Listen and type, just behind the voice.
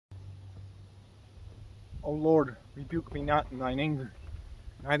O Lord, rebuke me not in thine anger,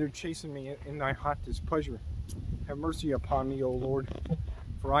 neither chasten me in thy hot displeasure. Have mercy upon me, O Lord,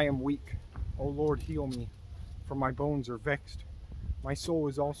 for I am weak. O Lord, heal me, for my bones are vexed. My soul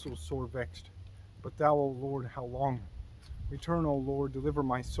is also sore vexed. But thou, O Lord, how long? Return, O Lord, deliver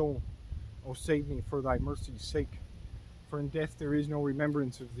my soul. O save me for thy mercy's sake. For in death there is no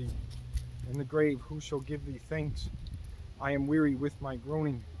remembrance of thee. In the grave who shall give thee thanks? I am weary with my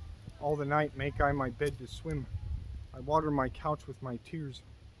groaning. All the night make I my bed to swim. I water my couch with my tears.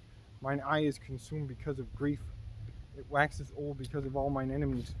 Mine eye is consumed because of grief. It waxeth old because of all mine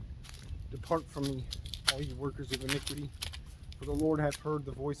enemies. Depart from me, all ye workers of iniquity. For the Lord hath heard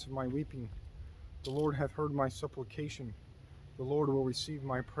the voice of my weeping. The Lord hath heard my supplication. The Lord will receive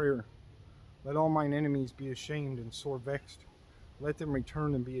my prayer. Let all mine enemies be ashamed and sore vexed. Let them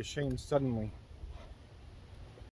return and be ashamed suddenly.